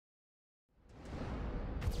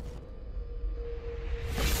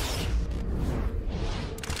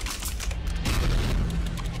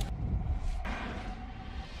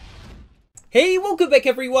Hey, welcome back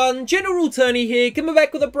everyone, General Tony here, coming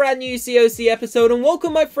back with a brand new COC episode, and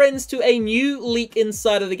welcome my friends to a new leak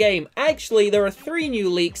inside of the game. Actually, there are 3 new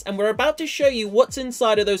leaks, and we're about to show you what's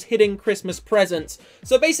inside of those hidden Christmas presents.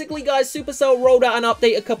 So basically guys, Supercell rolled out an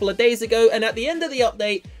update a couple of days ago, and at the end of the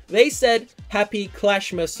update, they said, Happy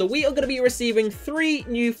Clashmas. So we are going to be receiving 3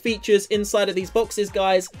 new features inside of these boxes,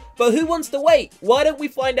 guys. But who wants to wait? Why don't we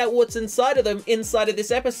find out what's inside of them inside of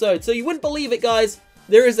this episode? So you wouldn't believe it, guys.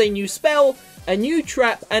 There is a new spell, a new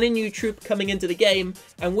trap, and a new troop coming into the game,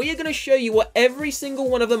 and we are going to show you what every single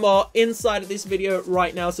one of them are inside of this video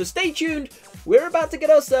right now. So stay tuned, we're about to get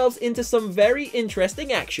ourselves into some very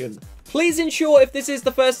interesting action. Please ensure, if this is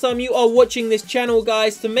the first time you are watching this channel,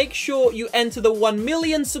 guys, to make sure you enter the 1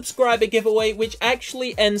 million subscriber giveaway, which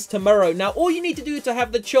actually ends tomorrow. Now, all you need to do to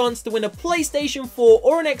have the chance to win a PlayStation 4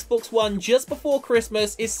 or an Xbox One just before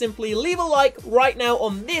Christmas is simply leave a like right now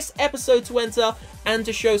on this episode to enter and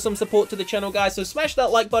to show some support to the channel, guys. So smash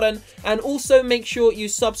that like button and also make sure you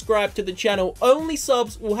subscribe to the channel. Only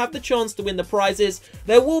subs will have the chance to win the prizes.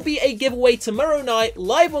 There will be a giveaway tomorrow night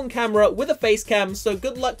live on camera with a face cam, so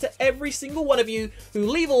good luck to every single one of you who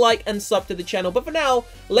leave a like and sub to the channel. But for now,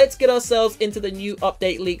 let's get ourselves into the new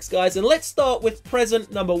update leaks, guys, and let's start with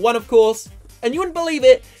present number 1, of course. And you wouldn't believe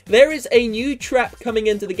it, there is a new trap coming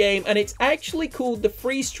into the game, and it's actually called the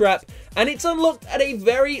freeze trap, and it's unlocked at a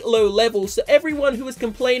very low level. So everyone who is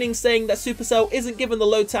complaining saying that Supercell isn't giving the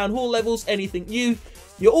low town hall levels anything new,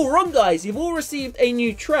 you're all wrong, guys. You've all received a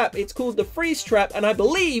new trap. It's called the freeze trap, and I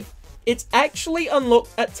believe it's actually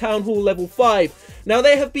unlocked at Town Hall level 5. Now,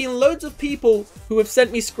 there have been loads of people who have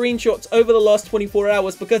sent me screenshots over the last 24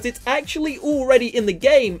 hours because it's actually already in the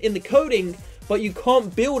game, in the coding, but you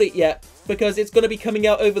can't build it yet because it's going to be coming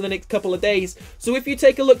out over the next couple of days. So if you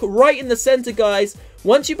take a look right in the center, guys,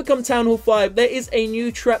 once you become Town Hall 5, there is a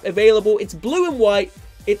new trap available. It's blue and white.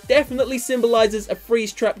 It definitely symbolizes a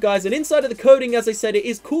freeze trap, guys, and inside of the coding, as I said, it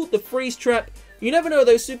is called the freeze trap. You never know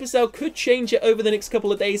though, Supercell could change it over the next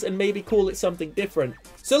couple of days and maybe call it something different.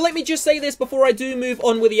 So let me just say this before I do move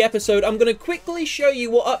on with the episode. I'm going to quickly show you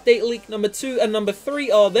what update leak number 2 and number 3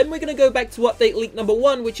 are. Then we're going to go back to update leak number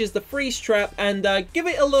 1, which is the freeze trap, and give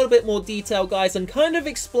it a little bit more detail, guys, and kind of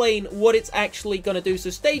explain what it's actually going to do. So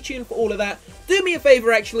stay tuned for all of that. Do me a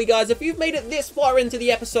favor, actually, guys, if you've made it this far into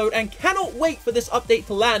the episode and cannot wait for this update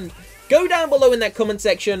to land, go down below in that comment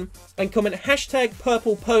section and comment hashtag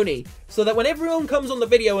purple pony, so that when everyone comes on the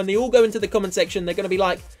video and they all go into the comment section, they're going to be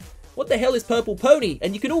like, what the hell is purple pony?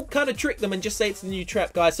 And you can all kind of trick them and just say it's the new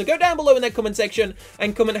trap, guys. So go down below in that comment section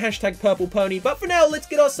and comment hashtag purple pony. But for now, let's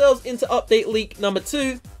get ourselves into update leak number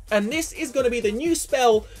 2. And this is going to be the new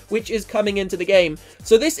spell which is coming into the game.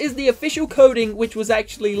 So this is the official coding which was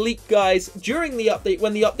actually leaked, guys, during the update,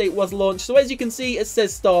 when the update was launched. So as you can see, it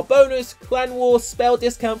says star bonus, clan war, spell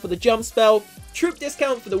discount for the jump spell, troop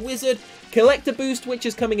discount for the wizard, collector boost which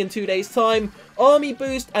is coming in 2 days time, army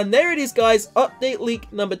boost, and there it is, guys, update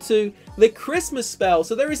leak number 2, the Christmas spell.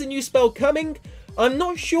 So there is a new spell coming. I'm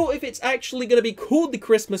not sure if it's actually going to be called the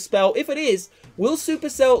Christmas spell. If it is, will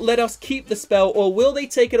Supercell let us keep the spell, or will they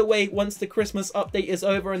take it away once the Christmas update is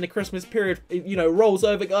over and the Christmas period, you know, rolls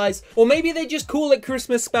over, guys? Or maybe they just call it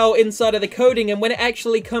Christmas spell inside of the coding, and when it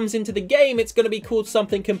actually comes into the game, it's going to be called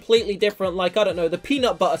something completely different, like, I don't know, the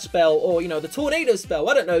peanut butter spell, or, you know, the tornado spell,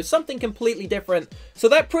 I don't know, something completely different. So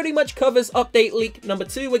that pretty much covers update leak number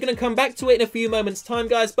 2. We're going to come back to it in a few moments' time,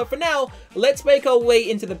 guys, but for now, let's make our way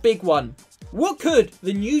into the big one. What could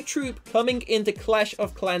the new troop coming into Clash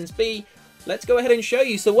of Clans be? Let's go ahead and show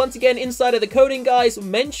you. So once again, inside of the coding, guys,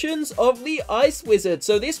 mentions of the Ice Wizard.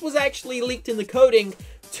 So this was actually leaked in the coding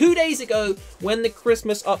 2 days ago when the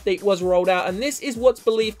Christmas update was rolled out, and this is what's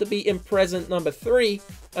believed to be in present number 3.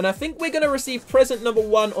 And I think we're going to receive present number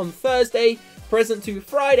 1 on Thursday, present 2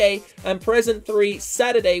 Friday, and present 3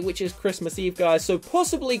 Saturday, which is Christmas Eve, guys. So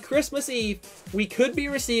possibly Christmas Eve, we could be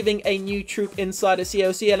receiving a new troop inside of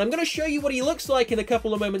COC, and I'm going to show you what he looks like in a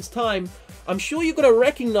couple of moments' time. I'm sure you're going to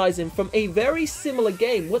recognize him from a very similar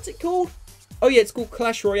game. What's it called? Oh yeah, it's called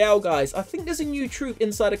Clash Royale, guys. I think there's a new troop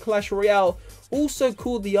inside of Clash Royale also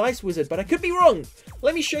called the Ice Wizard, but I could be wrong.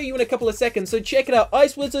 Let me show you in a couple of seconds. So check it out,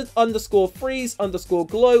 Ice Wizard underscore freeze underscore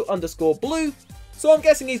glow underscore blue. So I'm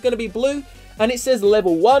guessing he's going to be blue, and it says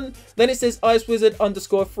level 1. Then it says Ice Wizard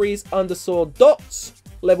underscore freeze underscore dots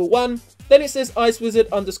level 1. Then it says Ice Wizard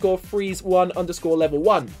underscore freeze 1 underscore level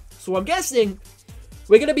 1. So I'm guessing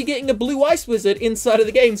we're going to be getting a blue Ice Wizard inside of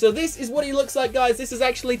the game. So this is what he looks like, guys. This is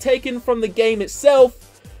actually taken from the game itself.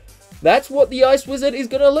 That's what the Ice Wizard is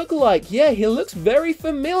going to look like. Yeah, he looks very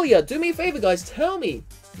familiar. Do me a favor, guys. Tell me,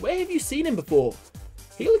 where have you seen him before?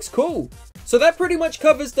 He looks cool. So that pretty much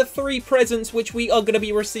covers the 3 presents which we are going to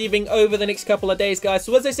be receiving over the next couple of days, guys.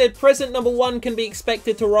 So as I said, present number 1 can be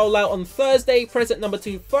expected to roll out on Thursday, present number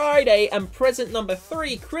 2 Friday, and present number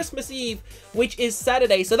 3 Christmas Eve, which is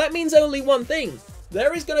Saturday. So that means only one thing.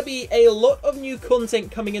 There is going to be a lot of new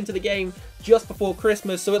content coming into the game just before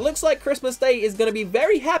Christmas, so it looks like Christmas Day is going to be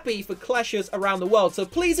very happy for Clashers around the world. So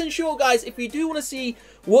please ensure, guys, if you do want to see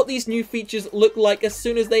what these new features look like as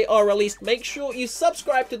soon as they are released, make sure you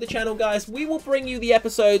subscribe to the channel, guys. We will bring you the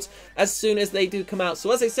episodes as soon as they do come out.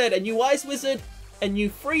 So as I said, a new Ice Wizard, a new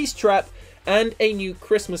Freeze Trap, and a new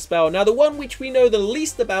Christmas spell. Now, the one which we know the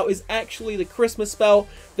least about is actually the Christmas spell.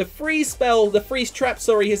 The freeze trap,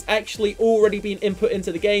 sorry, has actually already been input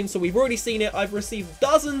into the game, so we've already seen it. I've received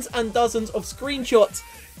dozens and dozens of screenshots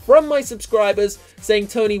from my subscribers saying,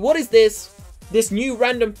 Tony, what is this? This new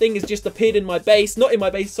random thing has just appeared in my base, not in my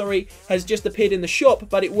base, sorry, has just appeared in the shop,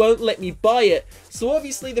 but it won't let me buy it. So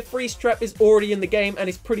obviously the freeze trap is already in the game and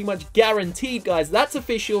it's pretty much guaranteed, guys. That's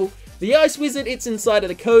official. The Ice Wizard, it's inside of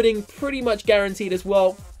the coding, pretty much guaranteed as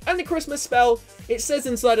well. And the Christmas spell, it says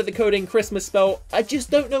inside of the coding Christmas spell. I just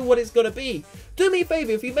don't know what it's going to be. Do me a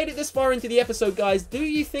favor, if you made it this far into the episode, guys, do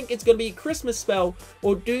you think it's going to be a Christmas spell,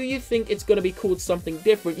 or do you think it's going to be called something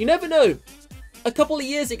different? You never know. A couple of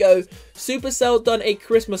years ago, Supercell done a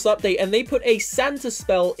Christmas update and they put a Santa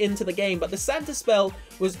spell into the game, but the Santa spell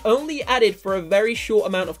was only added for a very short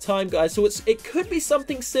amount of time, guys. So it could be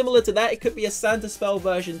something similar to that. It could be a Santa spell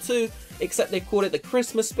version 2, except they've called it the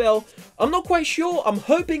Christmas spell. I'm not quite sure. I'm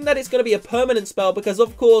hoping that it's going to be a permanent spell because,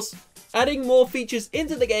 of course, adding more features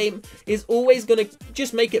into the game is always going to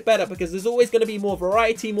just make it better because there's always going to be more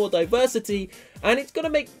variety, more diversity, and it's going to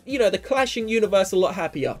make, you know, the clashing universe a lot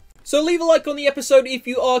happier. So leave a like on the episode if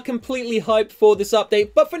you are completely hyped for this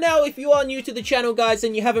update. But for now, if you are new to the channel, guys,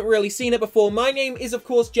 and you haven't really seen it before, my name is, of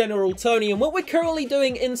course, General Tony. And what we're currently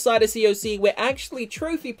doing inside of COC, we're actually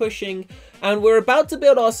trophy pushing. And we're about to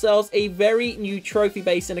build ourselves a very new trophy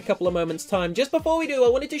base in a couple of moments' time. Just before we do, I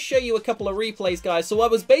wanted to show you a couple of replays, guys. So I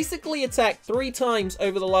was basically attacked 3 times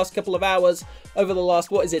over the last couple of hours, over the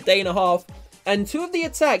last, day and a half. And 2 of the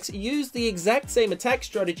attacks used the exact same attack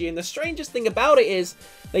strategy, and the strangest thing about it is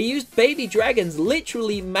they used baby dragons,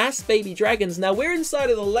 literally mass baby dragons. Now we're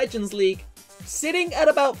inside of the Legends League, sitting at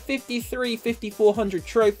about 5,400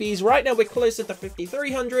 trophies. Right now we're closer to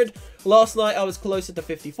 5,300. Last night I was closer to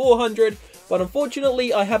 5,400, but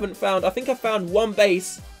unfortunately I haven't found, I think I found 1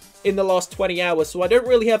 base in the last 20 hours, so I don't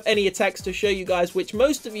really have any attacks to show you guys, which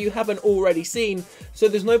most of you haven't already seen, so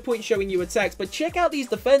there's no point showing you attacks. But check out these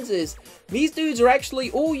defenses. These dudes are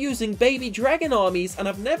actually all using baby dragon armies, and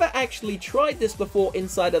I've never actually tried this before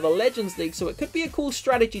inside of the Legends League, so it could be a cool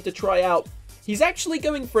strategy to try out. He's actually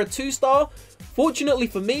going for a 2-star. Fortunately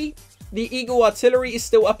for me, the Eagle Artillery is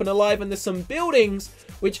still up and alive, and there's some buildings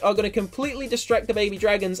which are going to completely distract the baby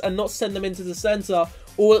dragons and not send them into the center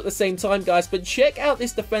all at the same time, guys. But check out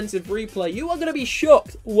this defensive replay. You are going to be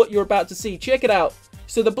shocked what you're about to see. Check it out.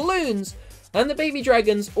 So the balloons and the baby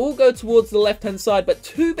dragons all go towards the left-hand side, but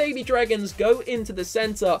 2 baby dragons go into the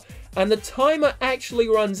center, and the timer actually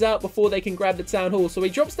runs out before they can grab the Town Hall. So he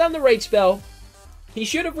drops down the Rage Spell. He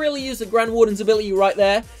should have really used the Grand Warden's ability right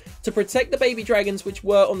there to protect the baby dragons which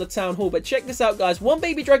were on the Town Hall. But check this out, guys. 1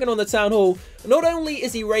 baby dragon on the Town Hall. Not only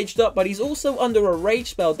is he raged up, but he's also under a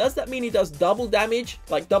rage spell. Does that mean he does double damage?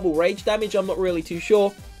 Like double rage damage? I'm not really too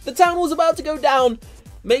sure. The Town Hall's about to go down.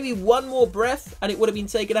 Maybe 1 more breath and it would have been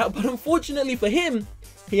taken out. But unfortunately for him,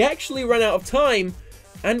 he actually ran out of time.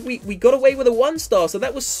 And we got away with a 1-star, so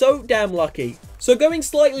that was so damn lucky. So going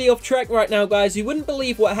slightly off track right now, guys, you wouldn't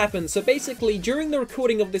believe what happened. So basically, during the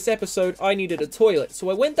recording of this episode, I needed a toilet.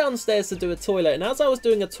 So I went downstairs to do a toilet, and as I was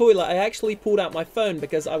doing a toilet, I actually pulled out my phone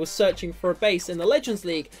because I was searching for a base in the Legends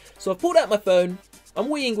League. So I pulled out my phone, I'm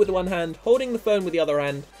weeing with one hand, holding the phone with the other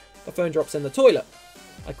hand. The phone drops in the toilet.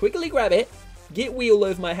 I quickly grab it, get wee all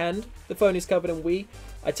over my hand, the phone is covered in wee.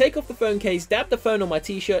 I take off the phone case, dab the phone on my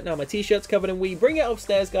t-shirt, now my t-shirt's covered in wee, bring it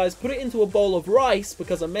upstairs, guys, put it into a bowl of rice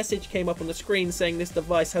because a message came up on the screen saying this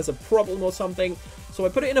device has a problem or something. So I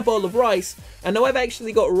put it in a bowl of rice, and now I've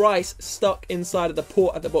actually got rice stuck inside of the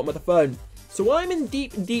port at the bottom of the phone. So I'm in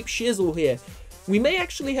deep shizzle here. We may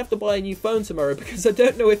actually have to buy a new phone tomorrow because I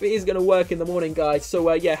don't know if it is going to work in the morning, guys.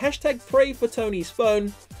 So yeah, hashtag pray for Tony's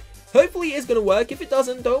phone. Hopefully it is going to work. If it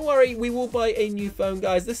doesn't, don't worry, we will buy a new phone,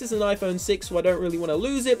 guys. This is an iPhone 6, so I don't really want to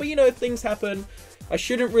lose it. But, you know, if things happen, I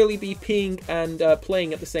shouldn't really be peeing and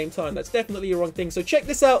playing at the same time. That's definitely a wrong thing. So check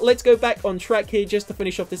this out. Let's go back on track here just to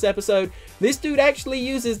finish off this episode. This dude actually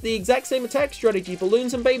uses the exact same attack strategy,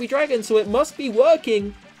 balloons and baby dragons, so it must be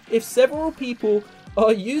working if several people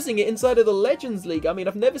are using it inside of the Legends League. I mean,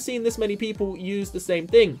 I've never seen this many people use the same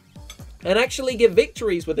thing. and actually give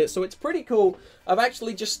victories with it. So it's pretty cool. I've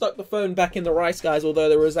actually just stuck the phone back in the rice, guys, although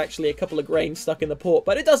there was actually a couple of grains stuck in the port,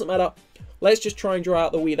 but it doesn't matter. Let's just try and draw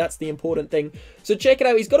out the Wii. That's the important thing. So check it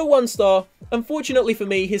out. He's got a 1-star. Unfortunately for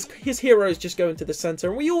me, his heroes just go into the center,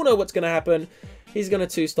 and we all know what's going to happen. He's going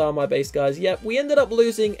to 2-star my base, guys. Yep, we ended up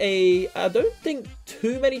losing I don't think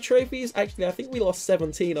too many trophies. Actually, I think we lost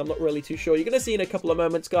 17. I'm not really too sure. You're going to see in a couple of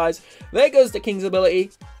moments, guys. There goes the King's ability.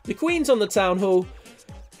 The Queen's on the Town Hall.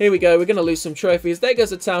 Here we go, we're going to lose some trophies. There goes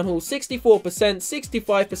the Town Hall, 64%,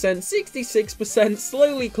 65%, 66%,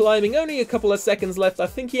 slowly climbing, only a couple of seconds left. I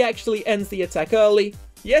think he actually ends the attack early.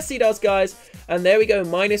 Yes, he does, guys. And there we go,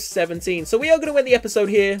 minus 17. So we are going to end the episode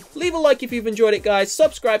here. Leave a like if you've enjoyed it, guys.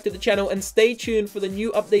 Subscribe to the channel and stay tuned for the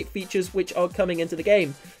new update features which are coming into the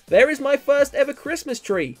game. There is my first ever Christmas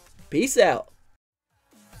tree. Peace out.